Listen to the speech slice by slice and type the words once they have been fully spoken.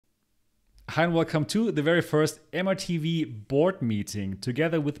Hi and welcome to the very first MRTV board meeting.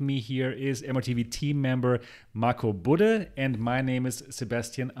 Together with me here is MRTV team member Marco Budde and my name is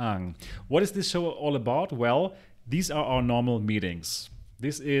Sebastian Ang. What is this show all about? Well, these are our normal meetings.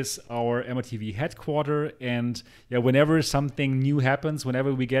 This is our MRTV headquarter, and whenever something new happens,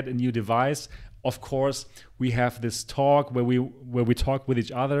 whenever we get a new device, of course, we have this talk where we talk with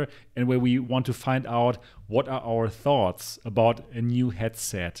each other and where we want to find out what are our thoughts about a new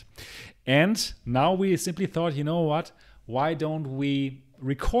headset. And now we simply thought, you know what? Why don't we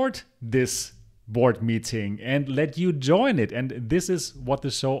record this board meeting and let you join it? And this is what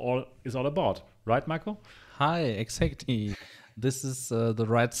the show is all about, right, Marco? Hi, exactly. This is the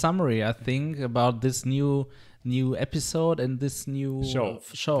right summary, I think, about this new episode and this new show.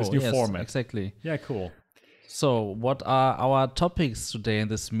 This new format. Exactly. Yeah, cool. So, what are our topics today in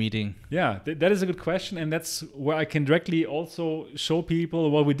this meeting? Yeah, that is a good question, and that's where I can directly also show people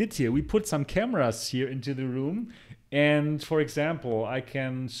what we did here. We put some cameras here into the room, and for example, I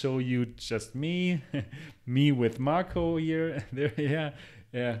can show you just me, me with Marco here. There,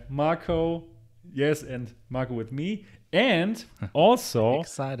 yeah, Marco, yes, and Marco with me. And also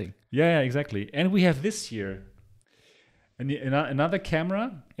exciting. Yeah, exactly. And we have this here, another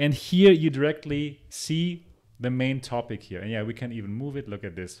camera, and here you directly see the main topic here. And we can even move it. Look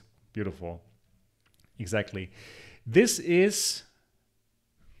at this, beautiful. Exactly. This is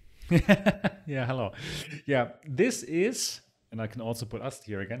hello. This is, and I can also put us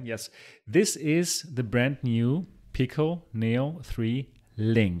here again. Yes, this is the brand new Pico Neo 3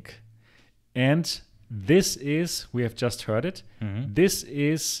 Link, and this is, we have just heard it, this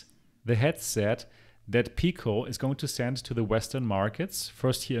is the headset that Pico is going to send to the Western markets,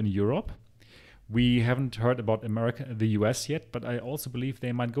 first here in Europe. We haven't heard about America, the US yet, but I also believe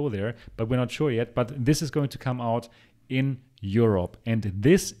they might go there, but we're not sure yet. But this is going to come out in Europe. And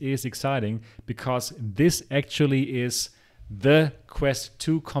this is exciting because this actually is the Quest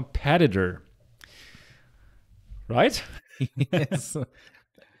 2 competitor. Right? Yes.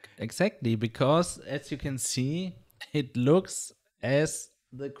 Exactly, because as you can see, it looks as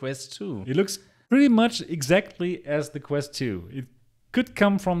the Quest 2. It looks pretty much exactly as the Quest 2. It could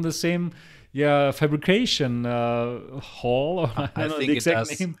come from the same fabrication hall. Or I don't know the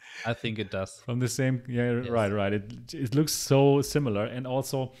exact name. I think it does. From the same, yes. Right. It looks so similar. And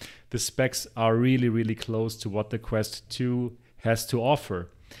also the specs are really, really close to what the Quest 2 has to offer.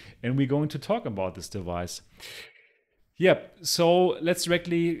 And we're going to talk about this device. Yep, so let's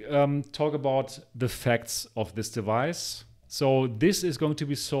directly talk about the facts of this device. So this is going to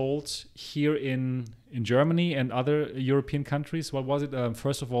be sold here in Germany and other European countries. What was it?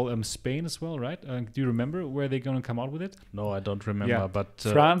 First of all, Spain as well, right? Do you remember where they're going to come out with it? No, I don't remember. But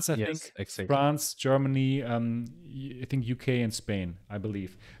France, I think. Exactly. France, Germany, I think UK and Spain, I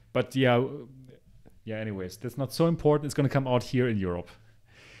believe. But anyways, that's not so important. It's going to come out here in Europe.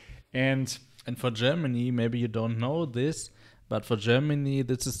 And for Germany, maybe you don't know this, but for Germany,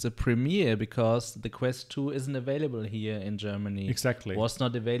 this is the premiere because the Quest 2 isn't available here in Germany. Exactly. It was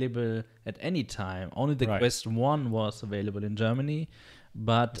not available at any time. Only the Quest 1 was available in Germany.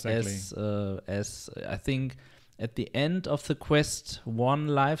 But as I think at the end of the Quest 1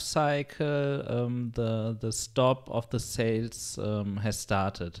 life cycle, the stop of the sales has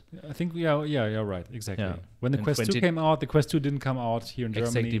started. I think, you're right, exactly. Yeah. When the in Quest 2 came out, the Quest 2 didn't come out here in Germany.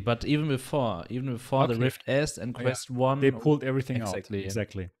 Exactly, but even before the Rift S and Quest 1. They pulled everything out. Yeah.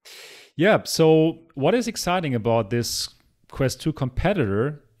 Exactly. Yeah, so what is exciting about this Quest 2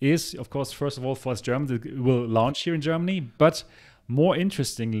 competitor is, of course, first of all, for us Germans, it will launch here in Germany, but more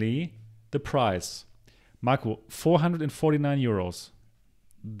interestingly, the price. Marco, 449 euros.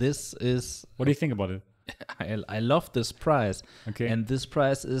 This is... What do you think about it? I love this price. Okay. And this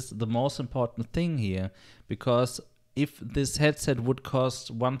price is the most important thing here. Because if this headset would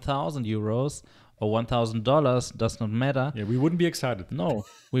cost 1,000 euros or $1,000, does not matter. Yeah, we wouldn't be excited. No,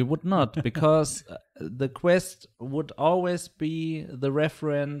 we would not. Because the Quest would always be the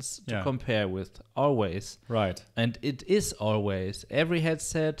reference to compare with. Always. Right. And it is always. Every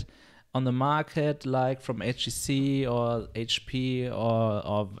headset on the market, like from HTC or HP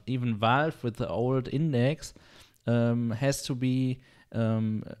or even Valve with the old Index, has to be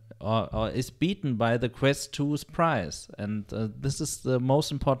or is beaten by the Quest 2's price. And this is the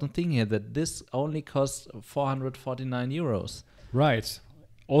most important thing here, that this only costs 449 euros. Right.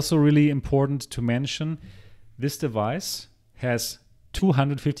 Also really important to mention, this device has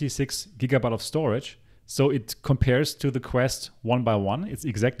 256 gigabyte of storage. So it compares to the Quest 1 by 1. It's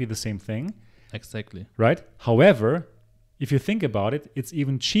exactly the same thing. Exactly. Right? However, if you think about it, it's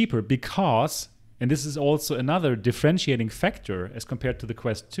even cheaper because, and this is also another differentiating factor as compared to the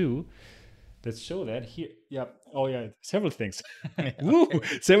Quest 2, Let's show that here. Yeah. Oh, yeah. Several things. Woo!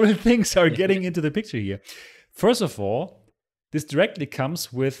 Several things are getting into the picture here. First of all, this directly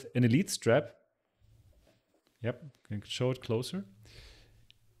comes with an Elite strap. Yep. Can show it closer.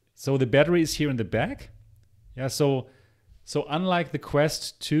 So the battery is here in the back. Yeah. So unlike the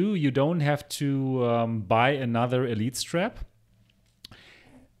Quest 2, you don't have to buy another Elite strap,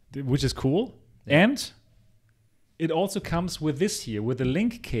 which is cool. Yeah. And it also comes with this here, with the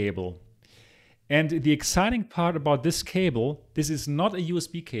link cable. And the exciting part about this cable, this is not a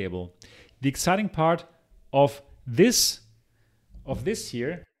USB cable. The exciting part of this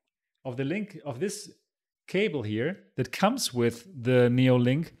here, of the link, of this cable here that comes with the Neo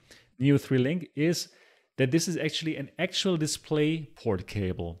 3 Link is that this is actually an actual display port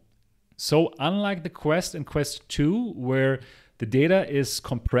cable. So unlike the Quest and Quest 2, where the data is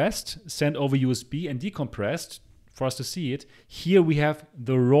compressed, sent over USB and decompressed for us to see it, here we have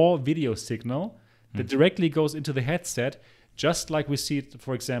the raw video signal that directly goes into the headset, just like we see it,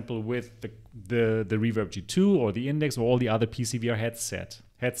 for example, with the Reverb G2 or the Index or all the other PCVR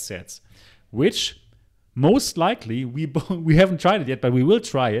headsets, which most likely, we haven't tried it yet, but we will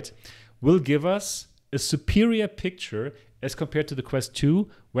try it, will give us a superior picture as compared to the Quest 2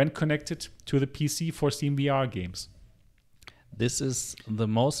 when connected to the PC for Steam VR games. This is the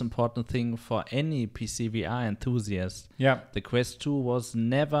most important thing for any PCVR enthusiast. Yeah. The Quest 2 was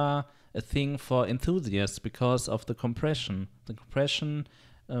never a thing for enthusiasts because of the compression. The compression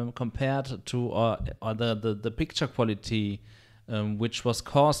compared to or the picture quality, which was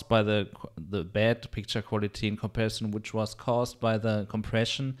caused by the bad picture quality in comparison, which was caused by the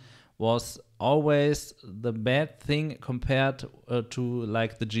compression, was always the bad thing compared to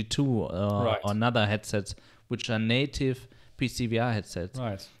like the G2 right. or another headsets, which are native PCVR headsets.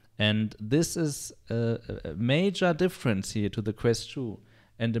 Right. And this is a major difference here to the Quest 2.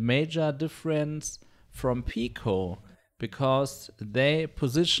 And a major difference from Pico, because they have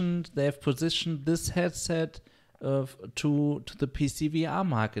positioned this headset to the PCVR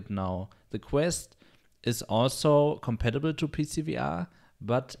market now. The Quest is also compatible to PCVR,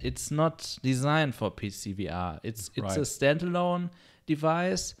 but it's not designed for PCVR. It's right. a standalone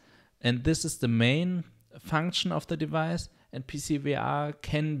device, and this is the main function of the device, and PCVR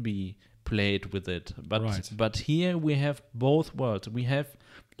can be played with it. But here we have both worlds. We have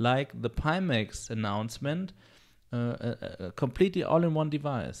like the Pimax announcement, a completely all-in-one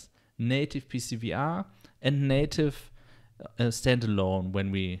device, native PCVR and native standalone,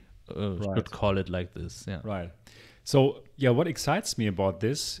 when we should call it like this. Yeah. Right. So yeah, what excites me about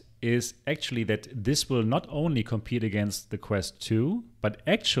this is actually that this will not only compete against the Quest 2, but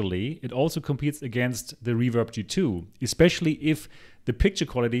actually it also competes against the Reverb G2, especially if the picture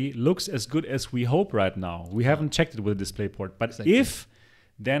quality looks as good as we hope right now. We haven't checked it with the DisplayPort, but if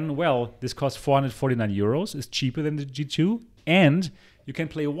then, well, this costs 449 euros, is cheaper than the G2, and you can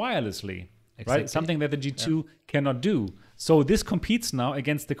play wirelessly, right? Something that the G2 cannot do. So this competes now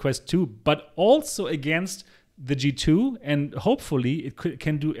against the Quest 2, but also against the G2, and hopefully it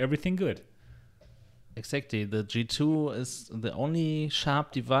can do everything good. Exactly. The G2 is the only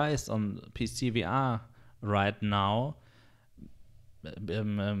sharp device on PCVR right now,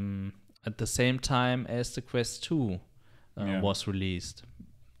 at the same time as the Quest 2 was released.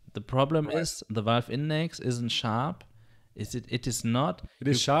 The problem is the Valve Index isn't sharp. It is not. It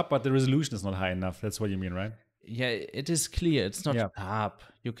is sharp, but the resolution is not high enough. That's what you mean, right? Yeah, it is clear. It's not sharp.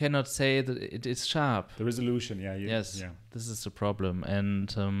 You cannot say that it is sharp. The resolution, Yes, this is the problem.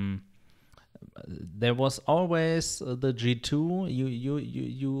 And there was always the G2.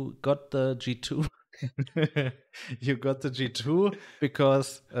 You got the G2. You got the G2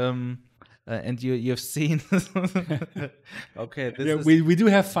 because and you've seen okay, we do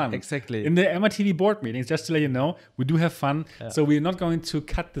have fun. Exactly. In the MRTV board meetings, just to let you know, we do have fun. So we're not going to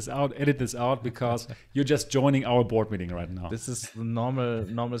cut this out, edit this out, because you're just joining our board meeting right now. This is the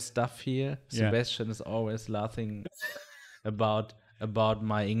normal stuff here. Sebastian is always laughing about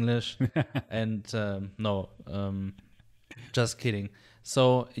my English. And just kidding.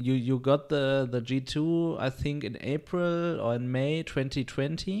 So you got the G2, I think, in April or in May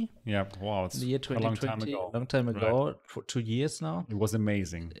 2020. Yeah, wow, it's the year 2020, long time ago, for 2 years now. It was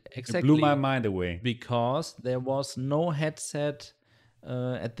amazing. Exactly. It blew my mind away. Because there was no headset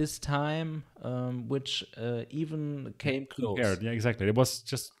at this time which even came close. Yeah, exactly. It was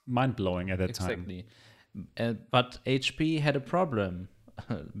just mind-blowing at that time. Exactly. But HP had a problem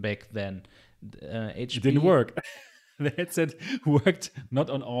back then. HP it didn't work. The headset worked not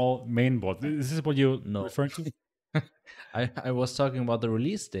on all main boards. This is what you're referring to? I was talking about the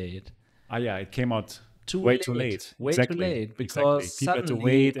release date. Yeah, it came out way too late. Way Exactly. too late, Exactly. because People had to suddenly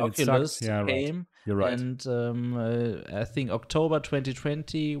wait and it Oculus sucks. Yeah, right. came, You're right. and I think October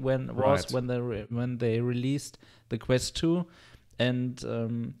 2020 when they released the Quest 2,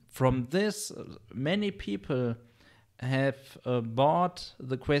 and from this, many people have bought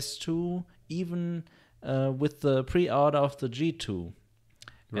the Quest 2 even with the pre-order of the G2.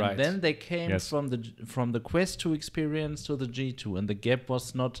 Right. And then they came from the Quest 2 experience to the G2, and the gap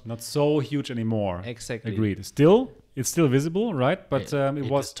was not so huge anymore. Exactly. Agreed. It's still visible, right? But it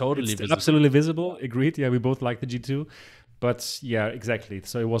was totally visible. Absolutely visible. Agreed. Yeah, we both like the G2. But yeah, exactly.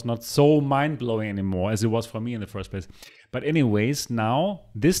 So it was not so mind-blowing anymore as it was for me in the first place. But anyways, now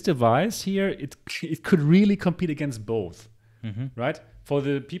this device here, it could really compete against both, right? For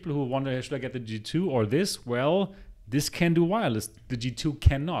the people who wonder, should I get the G2 or this? Well, this can do wireless. The G2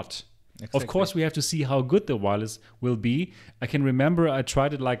 cannot. Exactly. Of course, we have to see how good the wireless will be. I can remember I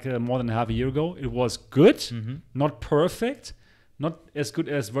tried it like more than half a year ago. It was good, not perfect, not as good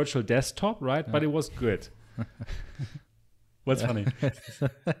as virtual desktop, right? Yeah. But it was good. What's funny?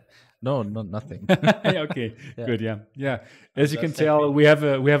 No, nothing. Okay, yeah. Good. Yeah. As you can tell, we have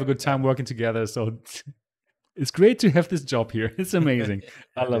a good time working together. So it's great to have this job here. It's amazing.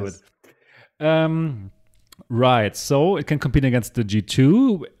 I love it. Right, so it can compete against the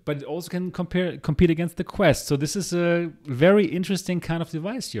G2, but it also can compete against the Quest. So this is a very interesting kind of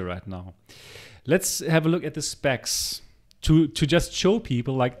device here right now. Let's have a look at the specs to just show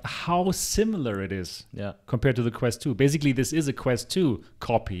people like how similar it is compared to the Quest 2. Basically, this is a Quest 2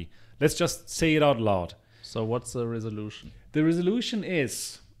 copy. Let's just say it out loud. So what's the resolution? The resolution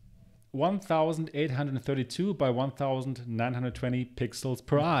is 1832 by 1920 pixels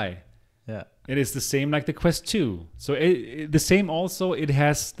per eye. Yeah, it is the same like the Quest 2. So the same also, it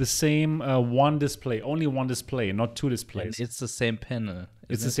has the same only one display, not two displays. And it's the same panel.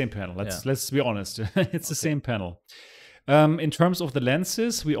 It's the same panel. Let's be honest. It's the same panel. In terms of the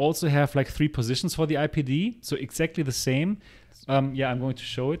lenses, we also have like 3 positions for the IPD. So exactly the same. I'm going to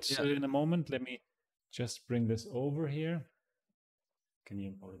show it in a moment. Let me just bring this over here. Can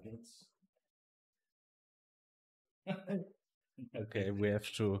you hold it? Okay, we have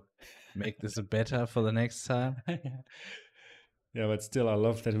to make this better for the next time. Yeah, but still, I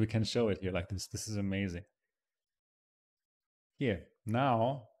love that we can show it here like this. This is amazing. Here,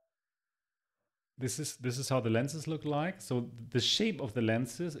 now, this is how the lenses look like. So the shape of the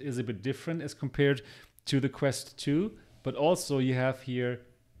lenses is a bit different as compared to the Quest 2, but also you have here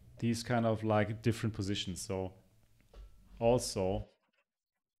these kind of like different positions. So also,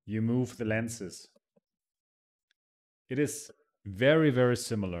 you move the lenses. It is very, very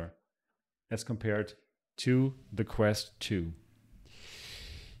similar as compared to the Quest 2.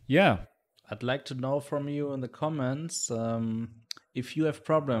 Yeah. I'd like to know from you in the comments if you have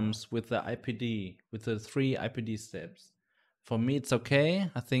problems with the IPD, with the 3 IPD steps. For me, it's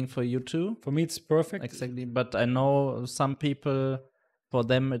okay. I think for you too. For me, it's perfect. Exactly. But I know some people, for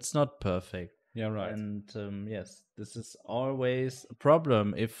them, it's not perfect. Yeah, right. And yes, this is always a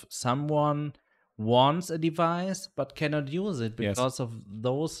problem. If someone wants a device but cannot use it because of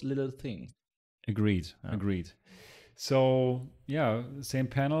those little things. Agreed. So same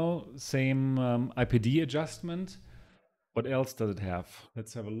panel, same IPD adjustment. What else does it have?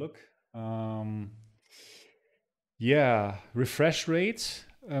 Let's have a look. Refresh rate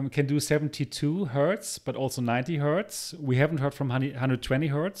can do 72 hertz, but also 90 hertz. We haven't heard from 120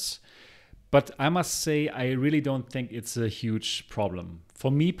 hertz. But I must say, I really don't think it's a huge problem. For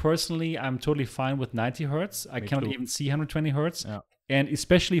me personally, I'm totally fine with 90 hertz. I cannot even see 120 hertz. Yeah. And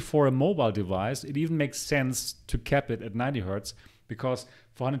especially for a mobile device, it even makes sense to cap it at 90 hertz because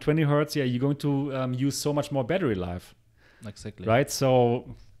for 120 hertz, you're going to use so much more battery life. Exactly. Right?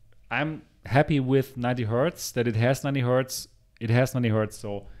 So I'm happy with 90 hertz, that it has 90 hertz. It has 90 hertz,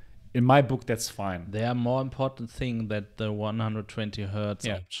 so in my book, that's fine. There are more important things than the 120 hertz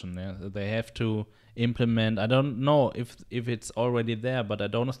option. Yeah? They have to implement. I don't know if it's already there, but I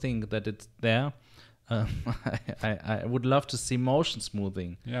don't think that it's there. I would love to see motion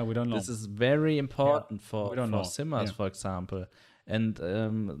smoothing. Yeah, we don't know. This is very important for simmers, for example.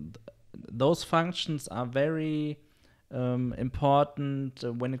 And those functions are very important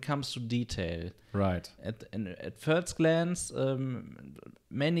when it comes to detail. Right. At first glance,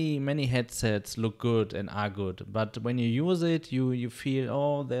 many headsets look good and are good, but when you use it, you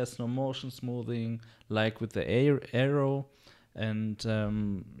feel, there's no motion smoothing like with the Aero, and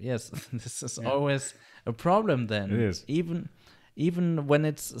yes, this is always a problem. Then it is, even when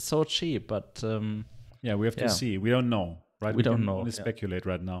it's so cheap. But we have to see. We don't know, right? We don't know. Only speculate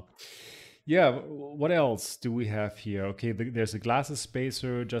right now. Yeah, what else do we have here? Okay, there's a glasses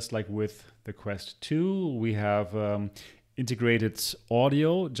spacer, just like with the Quest 2. We have integrated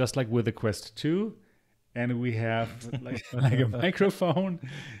audio, just like with the Quest 2. And we have like a microphone.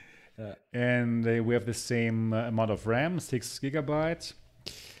 And we have the same amount of RAM, 6 gigabytes.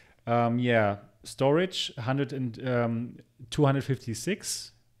 Yeah, storage,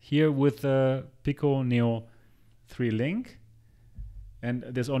 256. Here with the Pico Neo 3 Link. And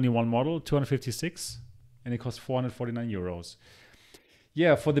there's only one model, 256, and it costs 449 euros.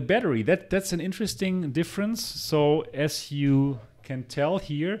 Yeah, for the battery, that's an interesting difference. So as you can tell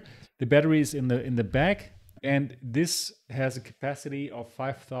here, the battery is in the back, and this has a capacity of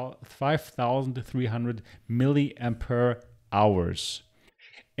 5,300 milliampere hours.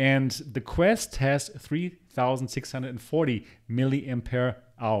 And the Quest has 3,640 milliampere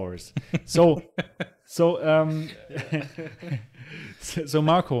hours. So so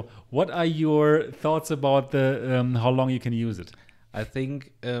Marco, what are your thoughts about the how long you can use it? I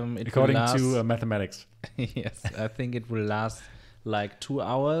think it According will last, to mathematics. yes, I think it will last like 2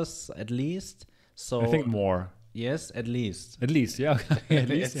 hours at least. So I think more. yes, at least. At least, yeah. At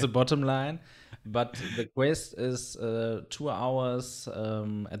least, It's the bottom line. But the Quest is 2 hours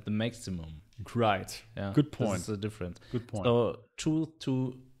at the maximum. Right. Yeah, Good point. This is the difference. Good point. So 2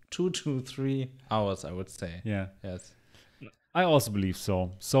 to 3 hours, I would say. Yeah. Yes. I also believe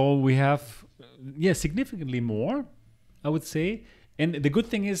so. So we have, significantly more, I would say. And the good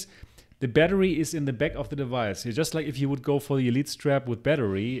thing is, the battery is in the back of the device. It's just like if you would go for the Elite strap with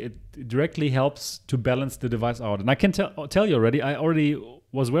battery, it directly helps to balance the device out. And I can tell you already, I already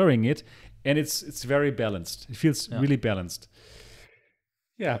was wearing it, and it's very balanced. It feels really balanced.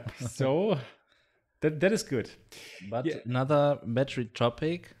 Yeah. So that is good. But another battery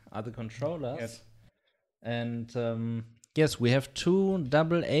topic are the controllers. Yes. And yes, we have 2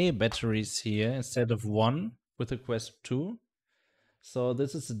 AA batteries here instead of 1 with the Quest 2. So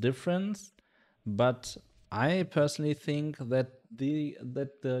this is a difference. But I personally think that the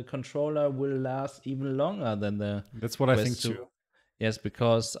controller will last even longer than the That's what I think Quest 2. too. Yes,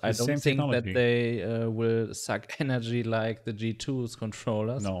 because I same don't think that technology. they will suck energy like the G2's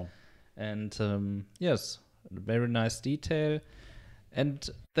controllers. No. And yes, very nice detail. And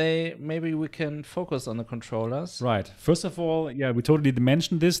maybe we can focus on the controllers. Right. First of all, yeah, we totally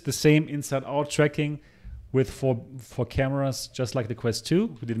mentioned this. The same inside-out tracking with four cameras, just like the Quest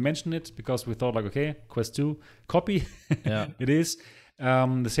 2. We didn't mention it because we thought like, okay, Quest 2 copy. Yeah. It is.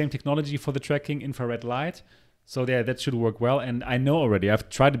 The same technology for the tracking, infrared light. So yeah, that should work well. And I know already, I've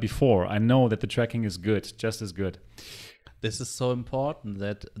tried it before. I know that the tracking is good, just as good. This is so important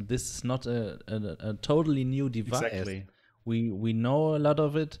that this is not a totally new device. Exactly. We know a lot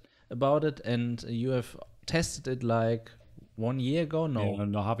of it about it, and you have tested it like 1 year ago. No,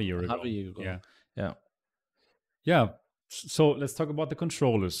 half a year ago. Half a year ago. Yeah. Yeah. Yeah. So let's talk about the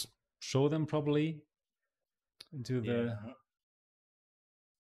controllers. Show them probably into the.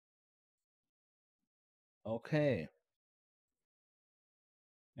 Okay.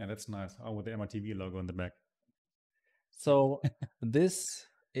 Yeah, that's nice. Oh, with the MRTV logo in the back. So this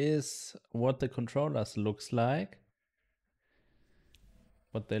is what the controllers looks like.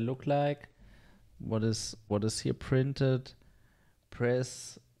 What they look like. What is here printed?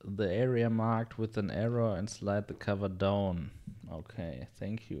 Press the area marked with an arrow and slide the cover down. Okay,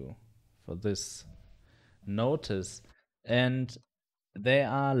 thank you for this notice. And they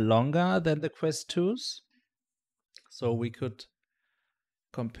are longer than the Quest 2s. So we could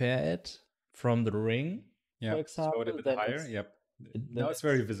compare it from the ring, Yeah, for example. show it a bit then higher. it's- Yep. then Now it's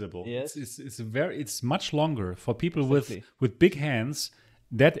very visible. Yes. It's much longer for people Exactly. with big hands.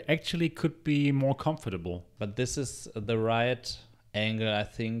 That actually could be more comfortable. But this is the right angle, I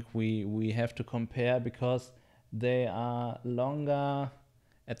think we have to compare, because they are longer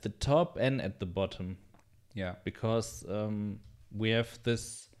at the top and at the bottom. Yeah. Because we have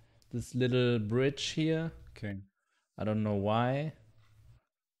this little bridge here. Okay. I don't know why,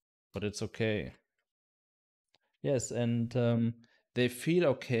 but it's okay. Yes, and they feel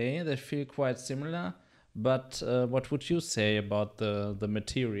okay. They feel quite similar. But what would you say about the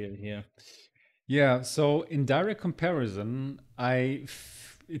material here? Yeah. So in direct comparison, it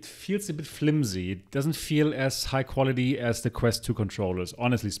feels a bit flimsy. It doesn't feel as high quality as the Quest 2 controllers,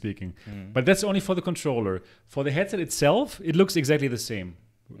 honestly speaking. But that's only for the controller. For the headset itself, it looks exactly the same.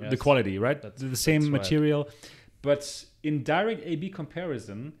 The Yes. quality, right? The same that's right. material. But in direct A/B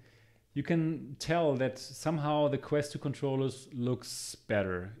comparison, you can tell that somehow the Quest 2 controllers looks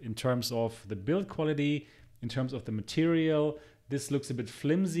better in terms of the build quality, in terms of the material. This looks a bit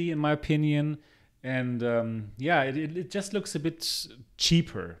flimsy in my opinion. And it just looks a bit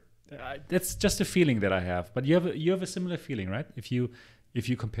cheaper. That's just a feeling that I have. But you have a similar feeling, right? If you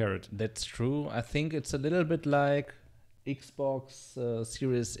compare it. That's true. I think it's a little bit like Xbox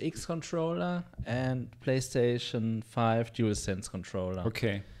Series X controller and PlayStation 5 DualSense controller.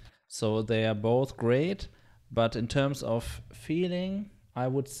 Okay. So they are both great, but in terms of feeling, I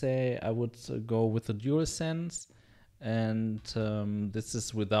would say I would go with the DualSense. And this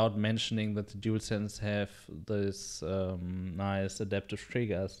is without mentioning that the DualSense have this nice adaptive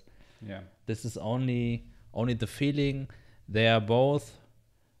triggers. Yeah. This is only the feeling. They are both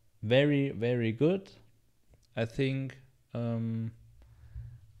very, very good. I think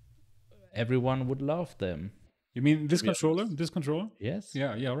everyone would love them. You mean this controller? This controller? Yes.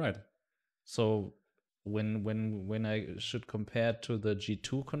 Yeah, right. So when I should compare to the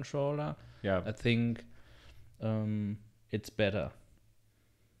G2 controller, Yeah. I think it's better.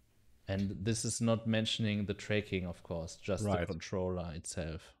 And this is not mentioning the tracking, of course, just the controller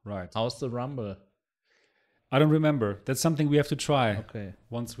itself. Right. How's the Rumble? I don't remember. That's something we have to try. Okay.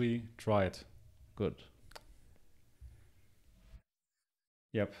 Once we try it. Good.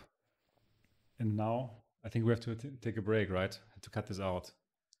 Yep. And now I think we have to take a break, right? To cut this out.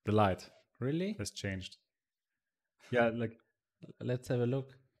 The light Really? has changed. Yeah, like Let's have a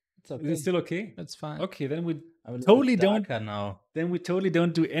look. It's okay. is it still okay? It's fine. Okay, then we I will totally look don't. darker now. Then we totally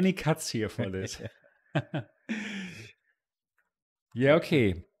don't do any cuts here for this. Yeah.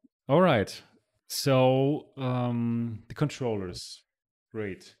 Okay. All right. So the controllers,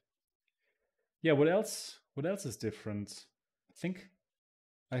 great. Yeah. What else? What else is different?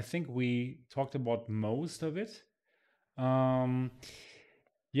 I think we talked about most of it.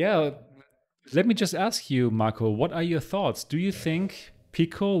 Yeah. Let me just ask you, Marco, what are your thoughts? Do you think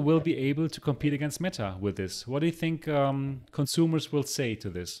Pico will be able to compete against Meta with this? What do you think consumers will say to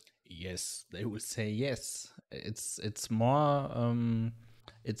this? Yes, they will say yes. It's more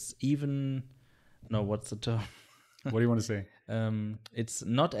it's even no, what's the term? What do you want to say? It's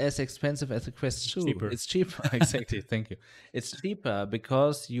not as expensive as the Quest 2. Cheaper. It's cheaper. Exactly. Thank you. It's cheaper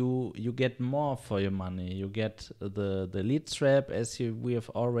because you get more for your money. You get the lead strap, as we have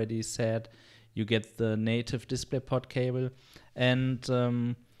already said. You get the native DisplayPort cable, and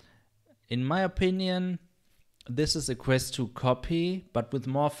in my opinion, this is a Quest 2 copy, but with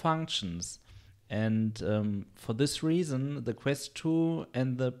more functions. And for this reason, the Quest 2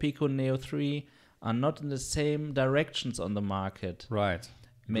 and the Pico Neo 3 are not in the same directions on the market. Right.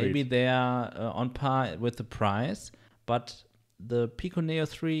 Maybe they are on par with the price, but the Pico Neo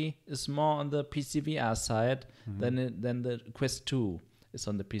 3 is more on the PCVR side than the Quest 2 is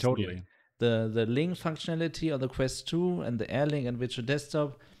on the PCVR. Totally. The link functionality on the Quest 2 and the AirLink and Virtual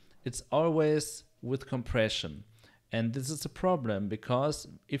Desktop, it's always with compression. And this is a problem because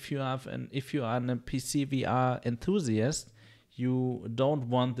if you are a PCVR enthusiast, you don't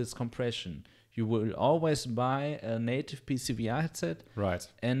want this compression. You will always buy a native PCVR headset, right,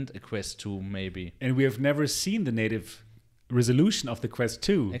 and a Quest 2 maybe. And we have never seen the native resolution of the Quest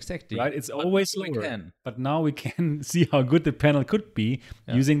 2. Exactly. Right? It's always lower. But now we can see how good the panel could be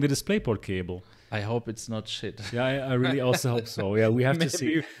using the DisplayPort cable. I hope it's not shit. Yeah, I really also hope so. Yeah, we have to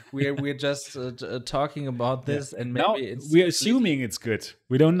see. We're just talking about this, and maybe now, we're assuming it's good.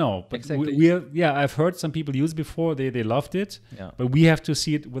 We don't know, but exactly. I've heard some people use it before. They loved it, but we have to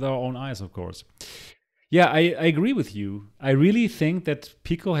see it with our own eyes, of course. Yeah, I agree with you. I really think that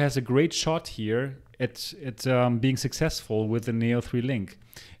Pico has a great shot here at being successful with the Neo 3 Link,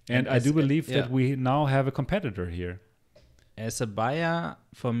 and I do believe that we now have a competitor here. As a buyer,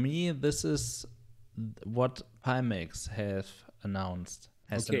 for me, this is what Pimax has announced.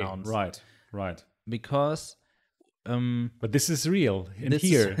 Right. Because, but this is real.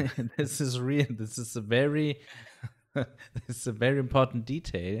 This is real. This is a very, this is a very important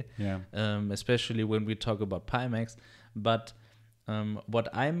detail. Yeah. Especially when we talk about Pimax. But what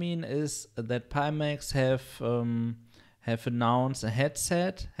I mean is that Pimax have announced a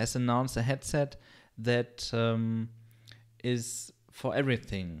headset. Has announced a headset that is for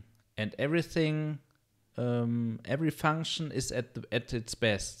everything. And everything, every function is at its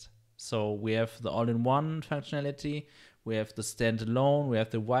best. So we have the all-in-one functionality, we have the standalone, we have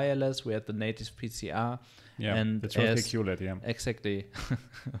the wireless, we have the native PCR. Yeah, and that's really QLED, yeah. Exactly.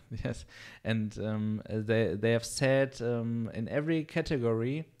 Yes. And they have said in every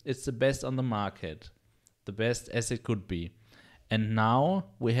category, it's the best on the market, the best as it could be. And now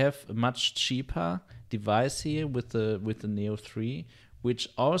we have a much cheaper device here with the Neo 3, which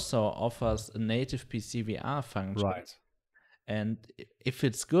also offers a native PCVR function. Right. And if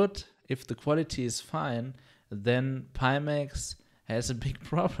it's good, if the quality is fine, then Pimax has a big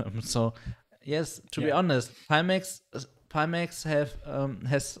problem. So, yes, to be honest, Pimax Pimax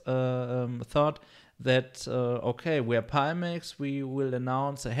has thought that okay, we are Pimax, we will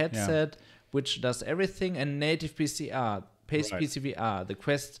announce a headset which does everything, and native PCR, PCVR. The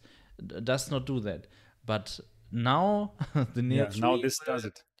Quest does not do that, but now the Neo 3 now this does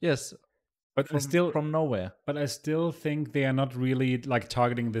it. Yes, but from nowhere. But I still think they are not really like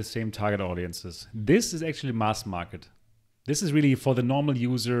targeting the same target audiences. This is actually mass market. This is really for the normal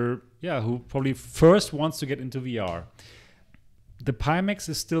user, who probably first wants to get into VR. The Pimax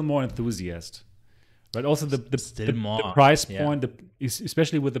is still more enthusiast, right? Also, the price point,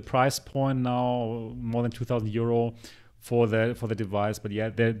 especially with the price point now, more than €2,000 for the device. But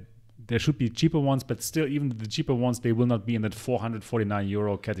there should be cheaper ones, but still, even the cheaper ones, they will not be in that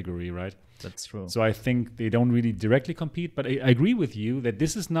 €449 category, right? That's true. So I think they don't really directly compete, but I agree with you that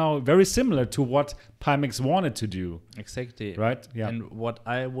this is now very similar to what Pimax wanted to do. Exactly. Right? Yeah. And what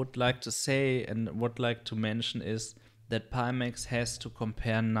I would like to say and would like to mention is that Pimax has to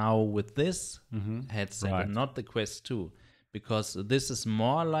compare now with this headset and not the Quest 2, because this is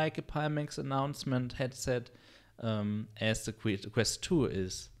more like a Pimax announcement headset as the Quest 2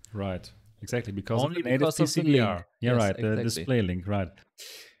 is. Right. Exactly. Because only of the native because of the PCVR. link. Yeah, Yes, right. The exactly. display link. Right.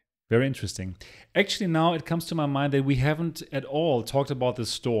 Very interesting. Actually, now it comes to my mind that we haven't at all talked about the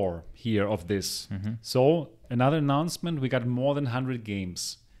store here of this. So another announcement, we got more than 100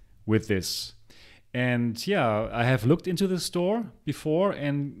 games with this. And I have looked into the store before,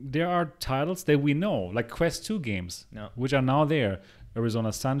 and there are titles that we know, like Quest 2 games, which are now there.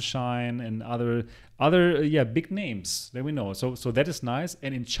 Arizona Sunshine and other big names that we know. So that is nice.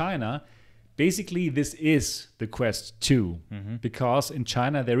 And in China, basically this is the Quest 2 because in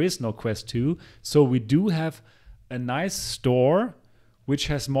China there is no Quest 2. So we do have a nice store which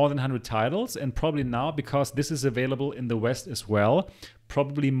has more than 100 titles, and probably now, because this is available in the West as well,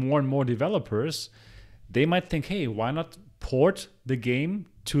 probably more and more developers, they might think, hey, why not port the game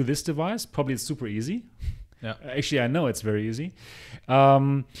to this device? Probably it's super easy. Yeah. Actually, I know it's very easy.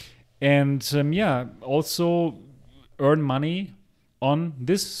 Also earn money on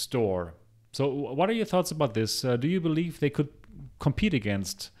this store. So what are your thoughts about this? Do you believe they could compete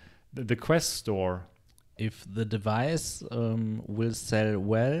against the Quest store? If the device will sell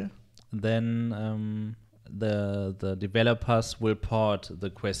well, then the developers will port the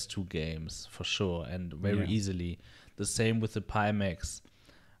Quest 2 games for sure, and very easily. The same with the Pimax.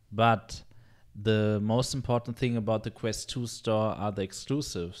 But the most important thing about the Quest 2 store are the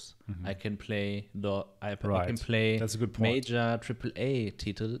exclusives. I can play I can play That's a good point. major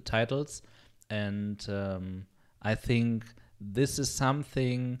AAA titles, and I think this is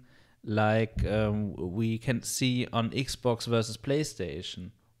something like we can see on Xbox versus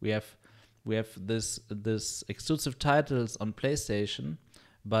PlayStation. We have this exclusive titles on PlayStation,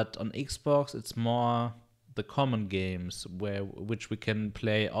 but on Xbox it's more the common games which we can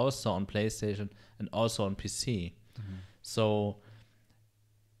play also on PlayStation and also on PC. So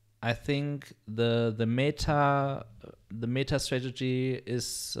I think the meta strategy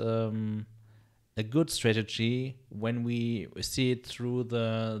is a good strategy when we see it through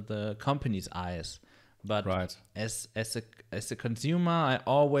the company's eyes. But as a consumer, I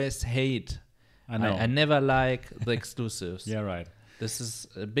always hate. I never like the exclusives. Yeah, right. This is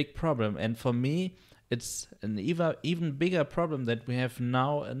a big problem, and for me, it's an even bigger problem that we have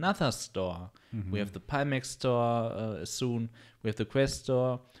now another store. We have the Pimax store soon. We have the Quest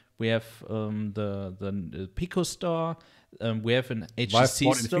store. We have the Pico store. We have an HTC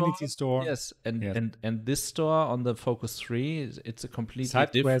store. Infinity store. Yes, and this store on the Focus 3, it's a completely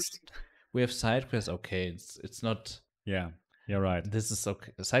different. We have SideQuest. Okay, it's not. Yeah, you're right. This is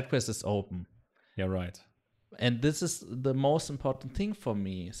okay. SideQuest is open. Yeah, right. And this is the most important thing for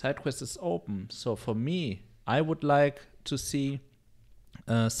me. SideQuest is open. So for me, I would like to see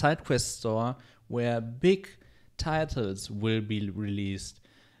a SideQuest store where big titles will be released.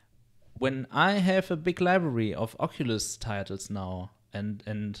 When I have a big library of Oculus titles now,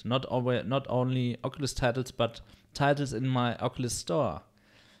 and not only Oculus titles, but titles in my Oculus store,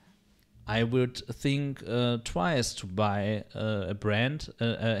 I would think twice to buy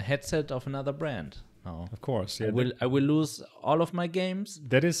a headset of another brand. No. Of course, yeah. I will lose all of my games.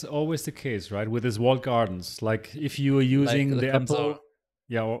 That is always the case, right? With these walled gardens, like if you are using the Apple,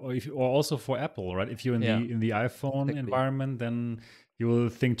 or also for Apple, right? If you're in the iPhone environment, then you will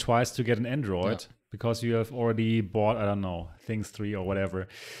think twice to get an Android because you have already bought, I don't know, Things 3 or whatever.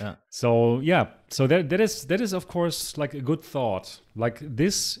 Yeah. So that is of course like a good thought. Like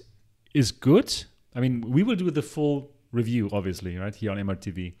this is good. I mean, we will do the full review, obviously, right here on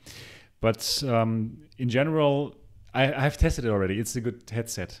MRTV. But in general, I have tested it already. It's a good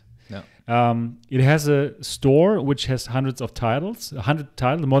headset. Yeah. It has a store which has hundreds of titles, 100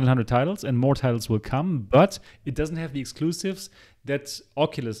 titles, more than 100 titles, and more titles will come. But it doesn't have the exclusives that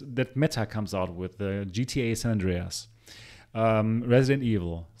that Meta comes out with, the GTA San Andreas, Resident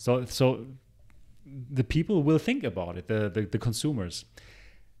Evil. So the people will think about it, the consumers.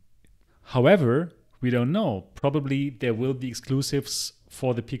 However, we don't know. Probably there will be exclusives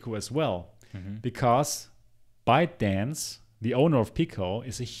for the Pico as well, because ByteDance, the owner of Pico,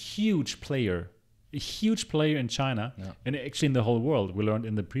 is a huge player in China, and actually in the whole world. We learned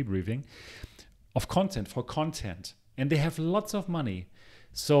in the pre-briefing of content, and they have lots of money.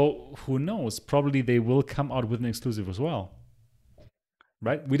 So who knows? Probably they will come out with an exclusive as well.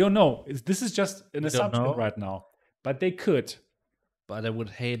 Right? We don't know. This is just an assumption right now, but they could. But I would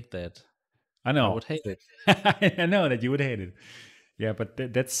hate that. I know. I would hate it. I know that you would hate it. Yeah, but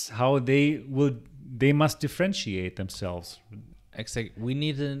that's how they will. They must differentiate themselves. Exactly. We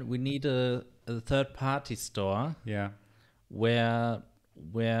need a third-party store. Yeah. Where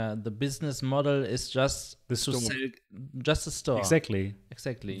the business model is just The to store. sell just a store. Exactly.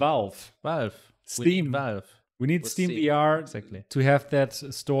 Valve. Steam. We need Valve. We need With Steam Steam. VR Exactly. to have that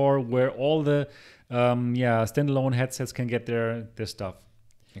store where all the standalone headsets can get their stuff.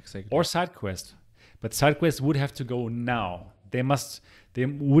 Exactly. Or SideQuest. But SideQuest would have to go now. They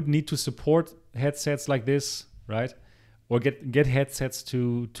would need to support headsets like this, right? Or get headsets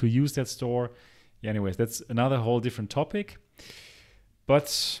to use that store. Yeah, anyways, that's another whole different topic.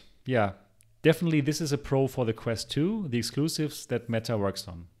 But yeah, definitely this is a pro for the Quest 2, the exclusives that Meta works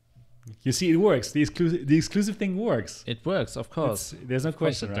on. You see, it works. The exclusive thing works. It works, of course. There's no Of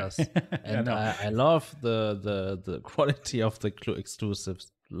course question, it right? does. And I love the quality of the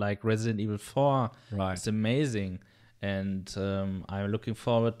exclusives. Like Resident Evil 4 Right. is amazing. And I'm looking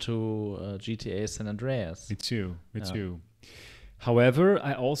forward to GTA San Andreas. Me too. However,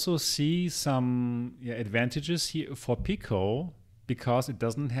 I also see some advantages here for Pico because it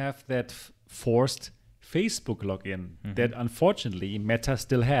doesn't have that forced Facebook login that unfortunately Meta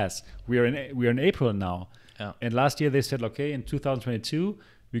still has. We are in April now, and last year they said, okay, in 2022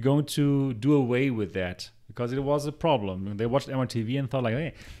 we're going to do away with that because it was a problem. They watched MRTV and thought like,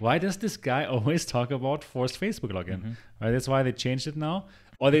 hey, why does this guy always talk about forced Facebook login? Right, that's why they changed it now,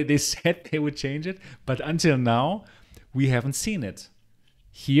 or they said they would change it, but until now we haven't seen it.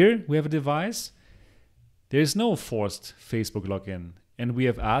 Here we have a device. There is no forced Facebook login. And we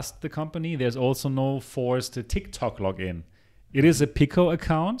have asked the company, there's also no forced TikTok login. It is a Pico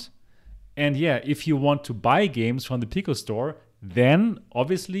account. And yeah, if you want to buy games from the Pico store, then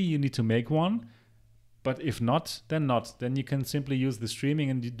obviously you need to make one. But if not, then not. Then you can simply use the streaming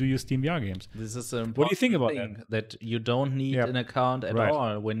and do your Steam VR games. This is What do you think about that you don't need an account at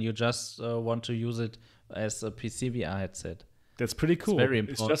all when you just want to use it as a PC VR headset. That's pretty cool. It's very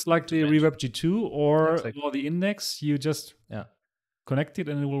important. It's just like the Reverb G2 or the Index. You just connect it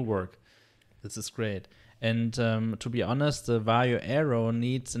and it will work. This is great. And to be honest, the Vario Aero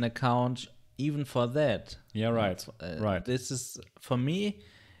needs an account even for that. Yeah, right. Right. This is, for me,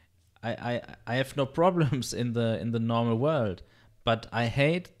 I have no problems in the normal world, but I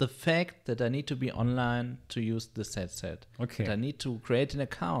hate the fact that I need to be online to use this headset. Okay. That I need to create an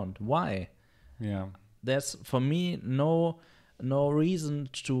account. Why? Yeah. There's, for me, no reason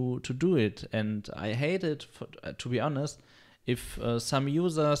to do it, and I hate it, to be honest. If some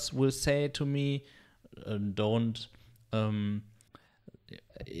users will say to me, don't,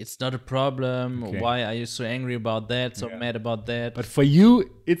 it's not a problem, why are you so angry about that, so mad about that? But for you,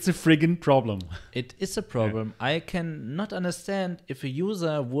 it's a friggin' problem. It is a problem. I can not understand if a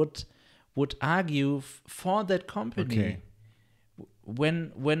user would argue for that company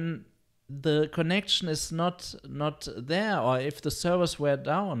when the connection is not there, or if the servers were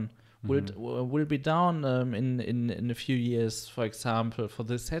down. Will be down in a few years, for example, for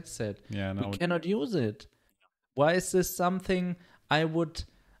this headset. Yeah, no. We cannot use it. Why is this something I would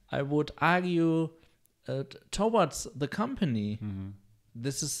argue towards the company?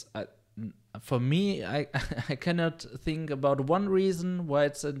 This is for me. I cannot think about one reason why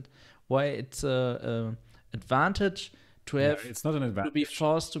it's a advantage to have. It's not an advantage to be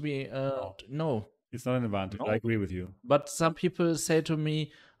forced to be no. It's not an advantage. No. I agree with you. But some people say to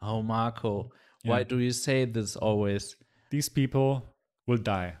me, "Oh, Marco, why do you say this always?" These people will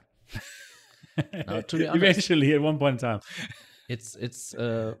die. Now, to be honest, eventually, at one point in time. It's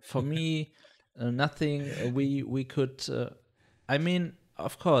for me nothing we could. I mean,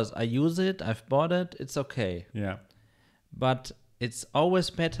 of course, I use it. I've bought it. It's okay. Yeah. But it's always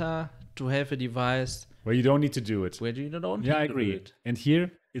better to have a device where you don't need to do it. Where you don't. Yeah, I need to agree. do it. And here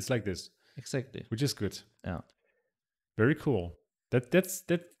it's like this. Exactly. Which is good. Yeah. Very cool.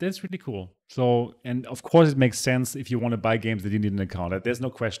 That's really cool. So, and of course, it makes sense if you want to buy games that you need an account. There's no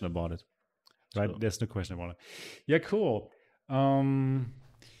question about it, right? True. There's no question about it. Yeah, cool. Um,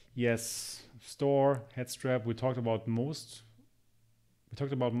 yes, store head strap. We talked about most. We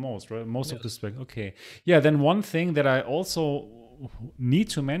talked about most, right? Most of the spec. Okay. Yeah. Then one thing that I also need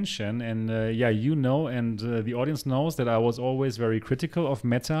to mention, and yeah, you know, and the audience knows that I was always very critical of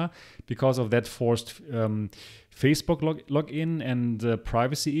Meta because of that forced Facebook login and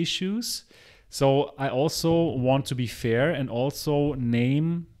privacy issues. So I also want to be fair and also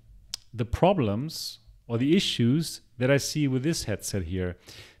name the problems or the issues that I see with this headset here.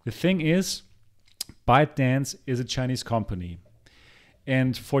 The thing is, ByteDance is a Chinese company.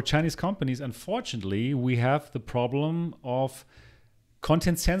 And for Chinese companies, unfortunately, we have the problem of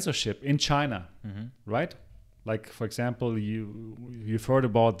content censorship in China, right? Like, for example, you've heard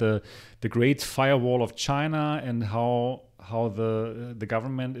about the Great Firewall of China and how the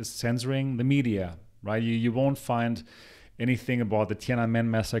government is censoring the media, right? You won't find anything about the Tiananmen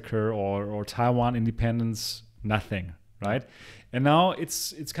massacre or Taiwan independence, nothing, right? And now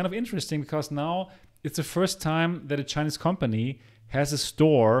it's kind of interesting because now it's the first time that a Chinese company has a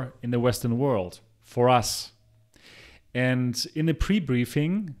store in the Western world for us. And in the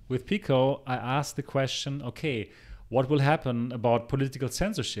pre-briefing with Pico, I asked the question, okay, what will happen about political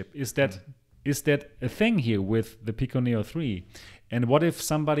censorship? Is that a thing here with the Pico Neo 3? And what if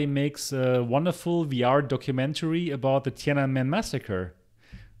somebody makes a wonderful VR documentary about the Tiananmen massacre?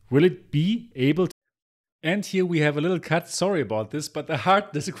 Will it be able to? And here we have a little cut. Sorry about this, but the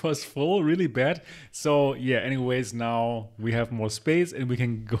hard disk was full, really bad. So yeah, anyways, now we have more space and we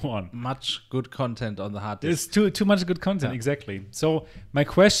can go on. Much good content on the hard disk. There's too much good content, exactly. So my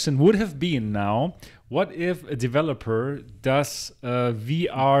question would have been now, what if a developer does a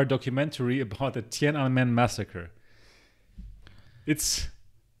VR documentary about the Tiananmen massacre? This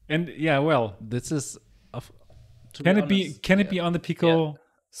is can it be on the Pico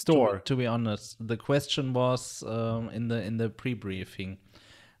store? To be honest, the question was in the pre-briefing.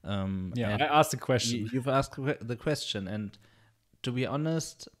 I asked the question. You've asked the question, and to be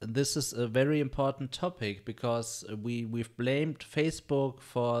honest, this is a very important topic because we've blamed Facebook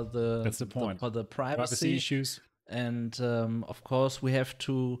for the privacy issues, and of course we have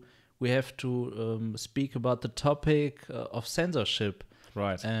to speak about the topic of censorship,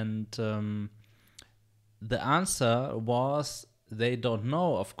 right? And the answer was, they don't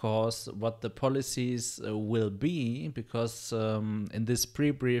know, of course, what the policies will be, because in this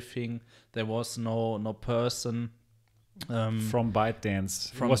pre-briefing there was no person from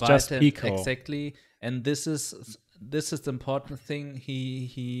ByteDance. From it was ByteDance, just Pico. Exactly, and this is the important thing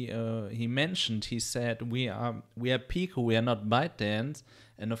he mentioned. He said we are Pico, we are not ByteDance,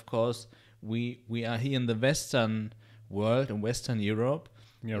 and of course we are here in the Western world, in Western Europe.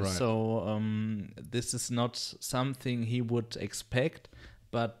 Yeah, right. So this is not something he would expect,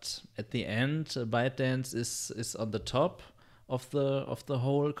 but at the end, ByteDance is on the top of the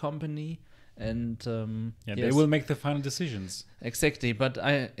whole company, and they will make the final decisions. Exactly, but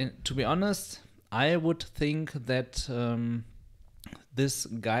to be honest, I would think that these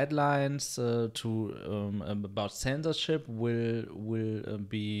guidelines about censorship will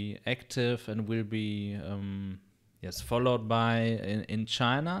be active and will be followed by in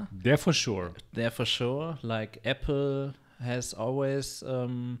China. There for sure. Like Apple has always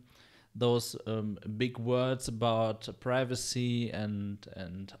those big words about privacy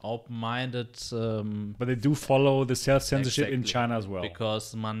and open-minded. But they do follow the self-censorship in China as well.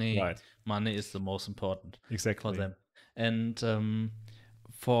 Because money is the most important for them. And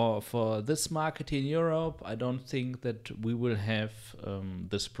for this market in Europe, I don't think that we will have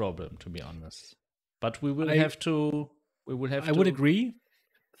this problem, to be honest. But we will have to. I would agree.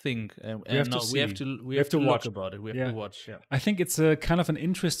 Think. We have to watch about it. We have to watch. Yeah. I think it's a kind of an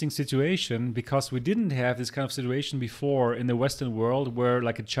interesting situation because we didn't have this kind of situation before in the Western world, where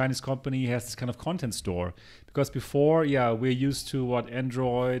like a Chinese company has this kind of content store. Because before, we're used to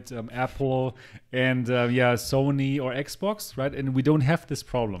Android, Apple, and Sony or Xbox, right? And we don't have this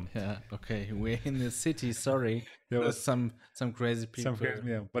problem. Yeah. Okay. We're in the city. Sorry. There's some crazy people.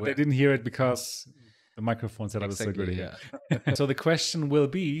 But they didn't hear it because the microphone setup is so good here. Yeah. So the question will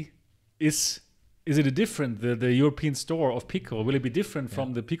be, is it a different, the European store of Pico, will it be different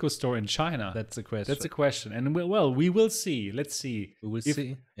from the Pico store in China? That's the question. That's the question. And we will see. Let's see. We will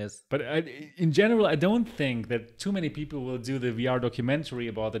see, yes. But in general, I don't think that too many people will do the VR documentary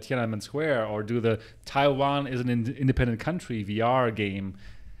about the Tiananmen Square or do the Taiwan is an independent country VR game.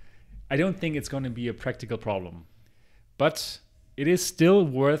 I don't think it's going to be a practical problem. But it is still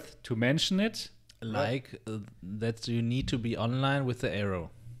worth to mention it. Like that you need to be online with the arrow.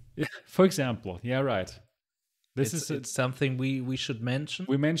 Yeah, for example. Yeah, right. It's something we should mention.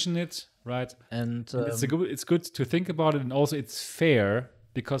 We mention it, right? And it's good to think about it, and also it's fair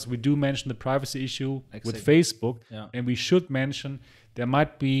because we do mention the privacy issue with Exactly. Facebook, Yeah. and we should mention there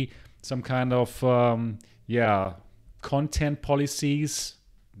might be some kind of content policies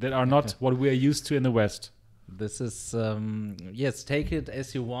that are not what we are used to in the West. this is yes, take it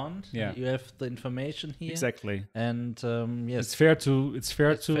as you want. Yeah. You have the information here. Exactly. And yes, It's fair to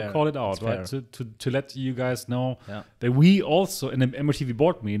fair. call it out, It's right? fair. To let you guys know Yeah. that we also in an MRTV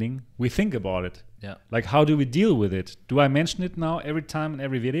board meeting we think about it. Yeah. Like, how do we deal with it? Do I mention it now every time in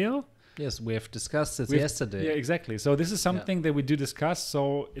every video? Yes, we have discussed this We've- yesterday. Yeah, exactly. So this is something that we do discuss.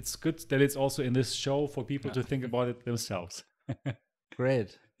 So it's good that it's also in this show for people to think about it themselves.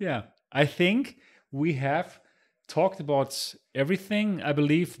 Great. Yeah, I think we have talked about everything. I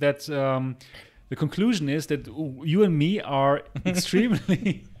believe that the conclusion is that you and me are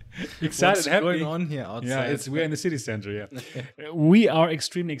extremely excited. What's happy. going on here outside? Yeah, we're in the city center. Yeah, we are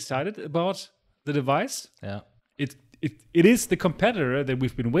extremely excited about the device. Yeah. It is the competitor that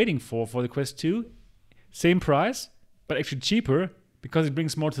we've been waiting for the Quest 2. Same price, but actually cheaper because it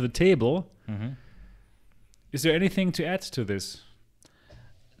brings more to the table. Is there anything to add to this?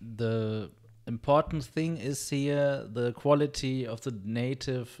 The important thing is here the quality of the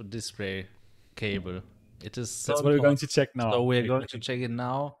native display cable. It is so That's what we're going to check now. So we're going to check it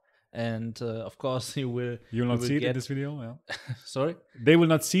now, and of course you will. You will not see it in get- this video. Yeah. Sorry. They will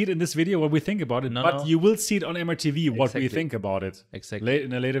not see it in this video what we think about it, No, but no. you will see it on MRTV what we Exactly. think about it Exactly.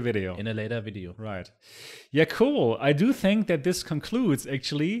 in a later video. In a later video. Right. Yeah, cool. I do think that this concludes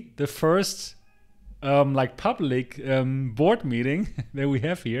actually the first public board meeting that we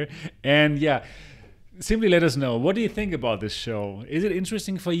have here. And yeah, simply let us know. What do you think about this show? Is it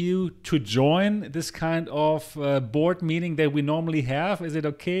interesting for you to join this kind of board meeting that we normally have? Is it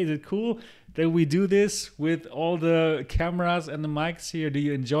okay? Is it cool that we do this with all the cameras and the mics here? Do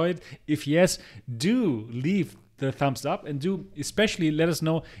you enjoy it? If yes, do leave the thumbs up, and do especially let us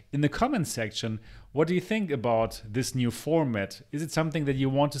know in the comment section, what do you think about this new format? Is it something that you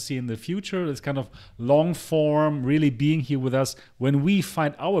want to see in the future? This kind of long form, really being here with us when we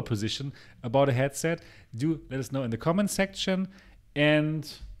find our position about a headset? Do let us know in the comment section. And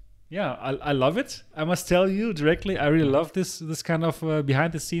yeah, I love it. I must tell you directly, I really love this kind of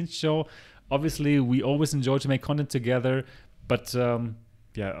behind the scenes show. Obviously, we always enjoy to make content together, but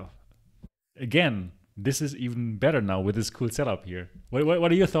yeah, again, this is even better now with this cool setup here.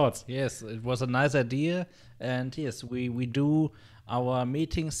 What are your thoughts? Yes, it was a nice idea, and yes, we do our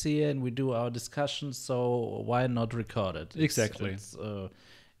meetings here and we do our discussions. So why not record it? Exactly.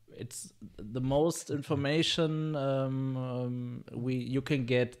 It's the most information you can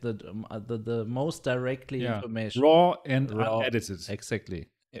get the most directly information raw and unedited. Exactly.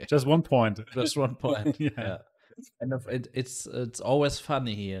 Just one point. Just one point. Yeah. And it's always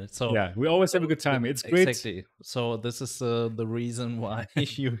funny here. So yeah, we always have a good time. It's great. Exactly. So this is the reason why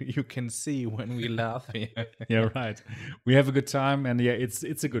you can see when we laugh here. Yeah, right. We have a good time, and yeah,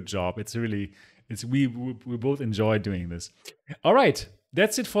 it's a good job. We both enjoy doing this. All right.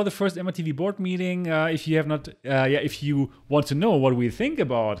 That's it for the first MRTV board meeting. If you have not, if you want to know what we think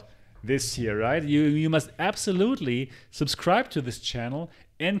about this here, right, you must absolutely subscribe to this channel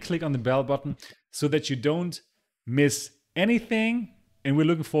and click on the bell button so that you don't miss anything. And we're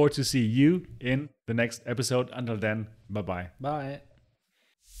looking forward to see you in the next episode. Until then, bye-bye. Bye.